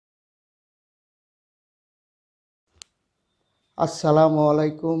Assalamu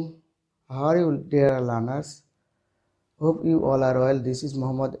alaikum. How are you, dear learners? Hope you all are well. This is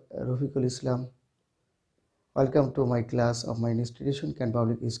Muhammad Rafiqul Islam. Welcome to my class of my institution,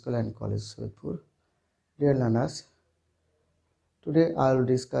 Public School and College, Saidpur. Dear learners, today I will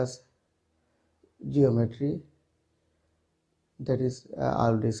discuss geometry. That is, I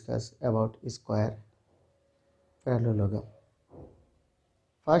will discuss about square, parallelogram.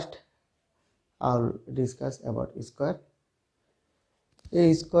 First, I will discuss about square.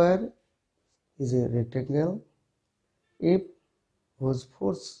 A square is a rectangle if whose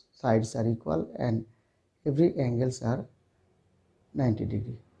four sides are equal and every angles are 90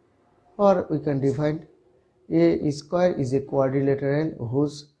 degree. Or we can define a square is a quadrilateral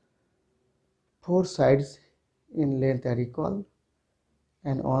whose four sides in length are equal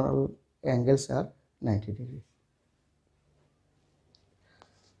and all angles are 90 degree.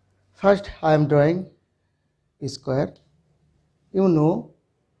 First I am drawing a square. You know,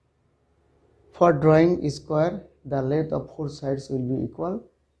 for drawing a square the length of four sides will be equal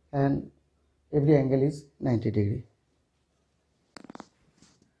and every angle is 90 degree.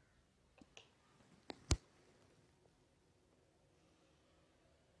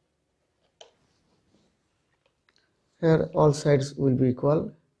 Here all sides will be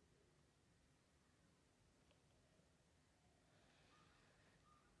equal.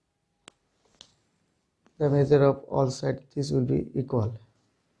 The measure of all sides, this will be equal.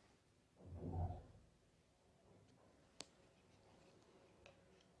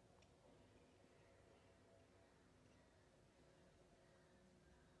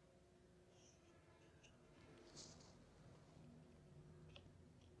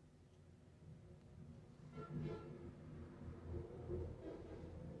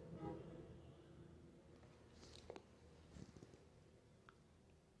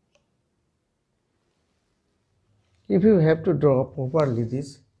 If you have to draw properly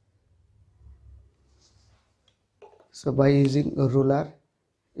this, so by using a ruler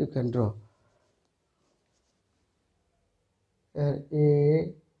you can draw.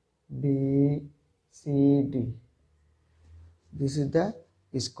 A, B, C, D. This is the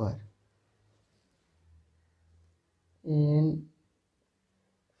square. In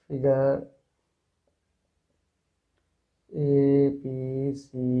figure A, B,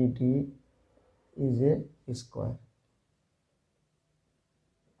 C, D is a square.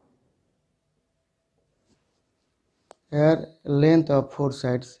 Here length of four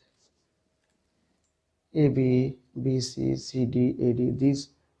sides AB, BC, CD, AD,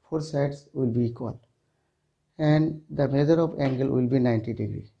 these four sides will be equal and the measure of angle will be 90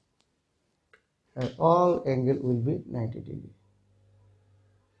 degree. All angle will be 90 degree.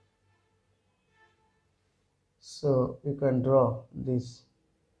 So you can draw this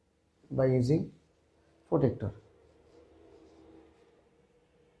by using protector.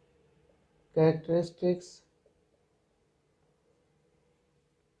 Characteristics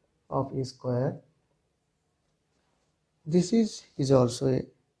of a square. This is also a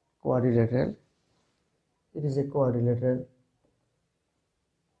quadrilateral. It is a quadrilateral.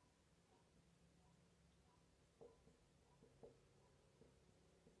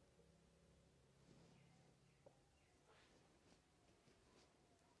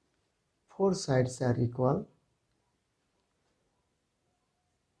 Four sides are equal.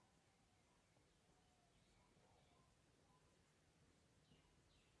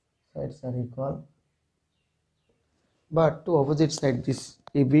 Sides are equal. But two opposite sides, this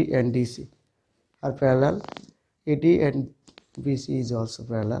AB and DC, are parallel. AD and BC is also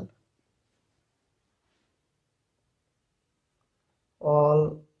parallel.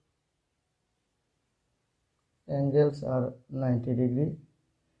 All angles are 90 degree.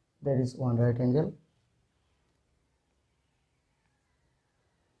 There is one right angle.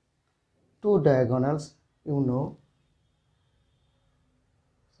 Two diagonals, you know.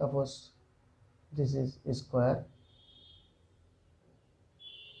 Suppose this is a square.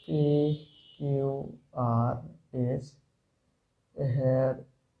 P, Q, R, S. Here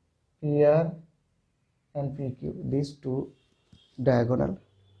PR and PQ, these two diagonal.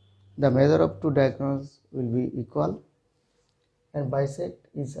 The measure of two diagonals will be equal and bisect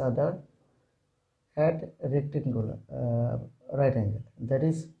each other at rectangular right angle. That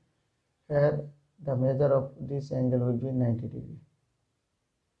is, here the measure of this angle will be 90 degree.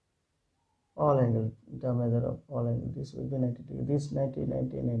 All angle, the measure of all angle, this will be 90 degree. This 90,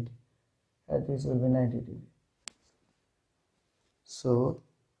 90, 90. And this will be 90 degree. So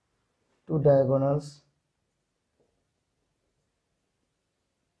two diagonals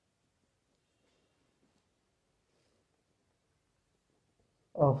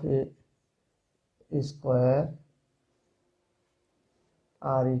of a square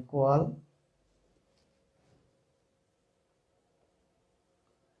are equal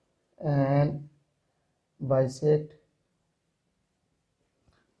and bisect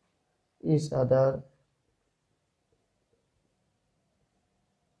each other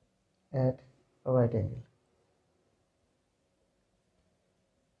at a right angle.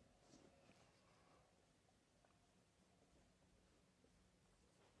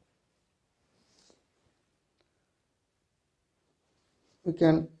 We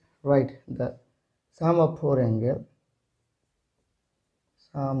can write the sum of four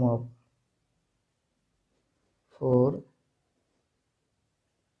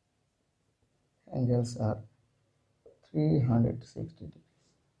angles are 360 degrees.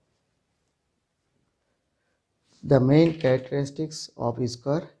 The main characteristics of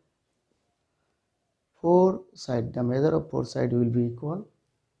square: the measure of four sides will be equal,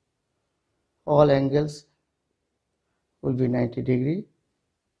 all angles will be 90 degree,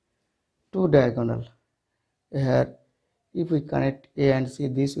 two diagonal. Here if we connect A and C,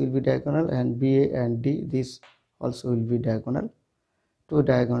 this will be diagonal, and BA and D, this also will be diagonal. Two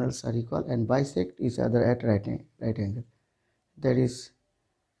diagonals are equal and bisect each other at right angle. That is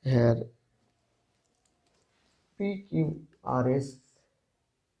here PQRS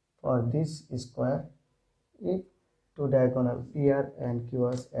for this square. If two diagonal PR and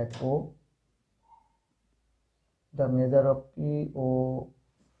QS at O, the measure of POQ,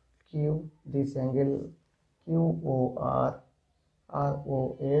 this angle QOR,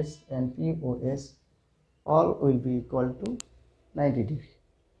 ROS and POS, all will be equal to 90 degree.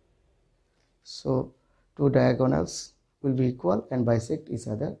 So two diagonals will be equal and bisect each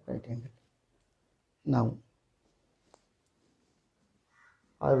other right angle. Now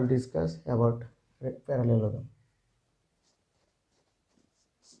I will discuss about parallelogram.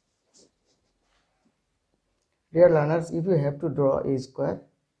 Dear learners, if you have to draw a square,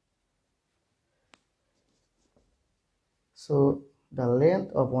 so the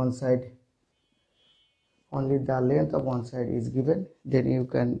length of one side, only the length of one side is given, then you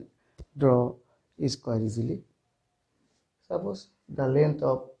can draw a square easily. Suppose the length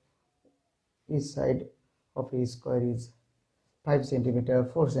of each side of a square is 5 centimeter,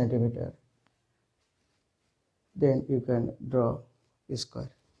 4 centimeter, then you can draw a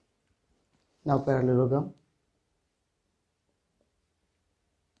square. Now parallelogram.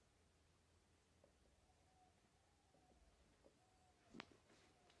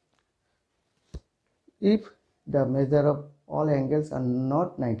 If the measure of all angles are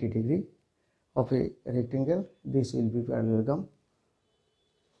not 90 degree of a rectangle, this will be parallelogram.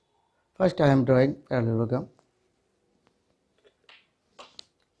 First I am drawing parallelogram.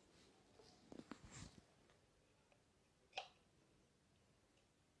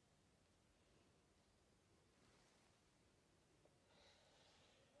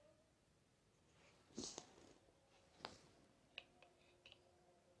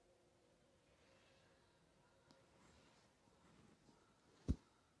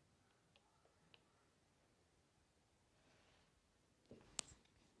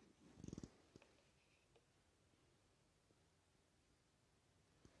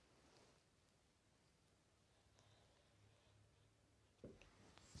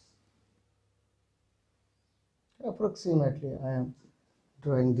 Approximately I am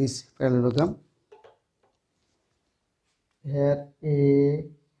drawing this parallelogram. Here A,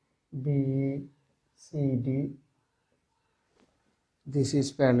 B, C, D, this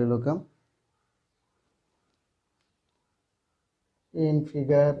is parallelogram. In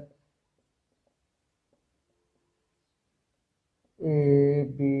figure A,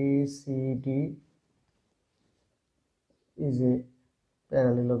 B, C, D is a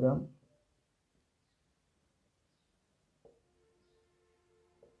parallelogram.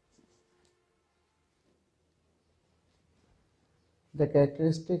 The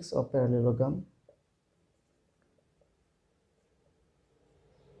characteristics of parallelogram: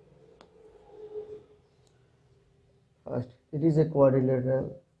 first, it is a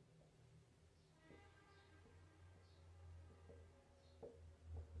quadrilateral.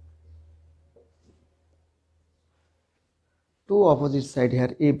 Two opposite sides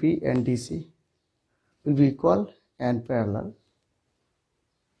here AB and DC will be equal and parallel.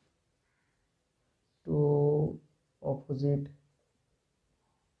 Two opposite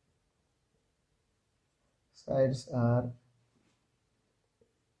sides are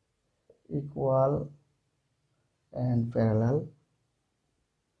equal and parallel.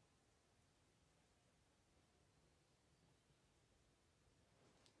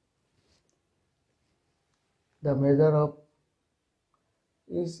 The measure of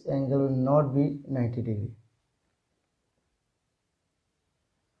each angle will not be 90 degree.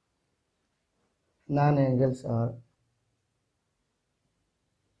 non-angles are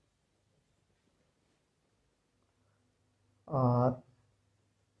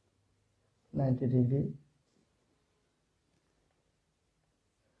 90 degree.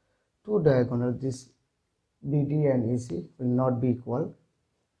 Two diagonals, this BD and EC will not be equal.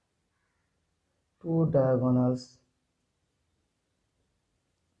 Two diagonals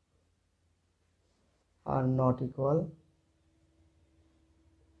are not equal.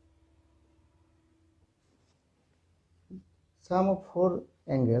 Sum of four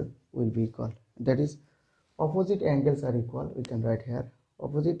angles will be equal. That is, opposite angles are equal. We can write here,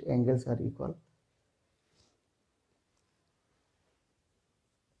 opposite angles are equal.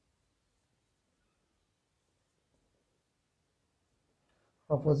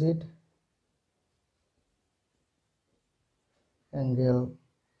 Opposite angle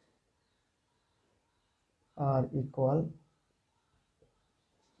are equal.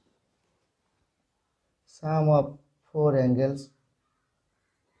 Sum of four angles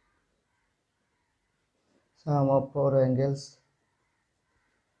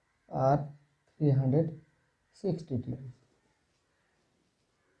are 360 degrees.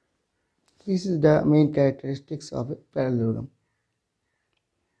 This is the main characteristics of a parallelogram.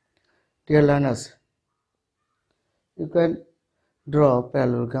 Dear learners, you can draw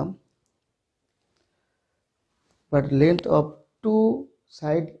parallelogram, but length of two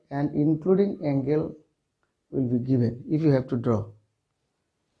sides and including angle will be given if you have to draw.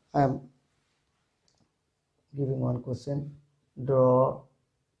 I am giving one question. Draw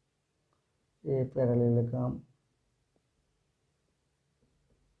a parallelogram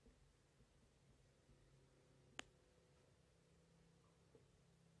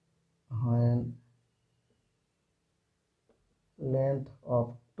when length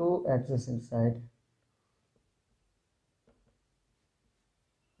of two adjacent sides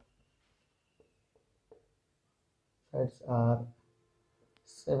are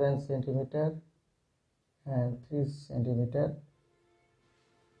 7 centimeter and 3 centimeter,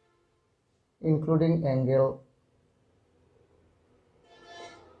 including angle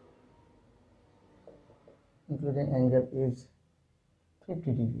is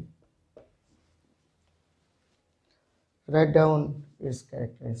 50 degree. Write down its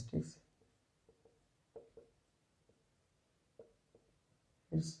characteristics.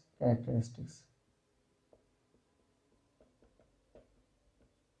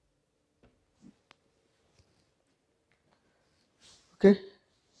 Okay,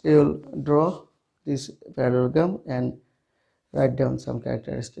 you will draw this parallelogram and write down some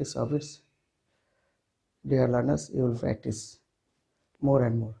characteristics of its. Dear learners, you will practice more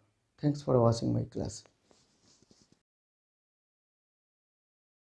and more. Thanks for watching my class.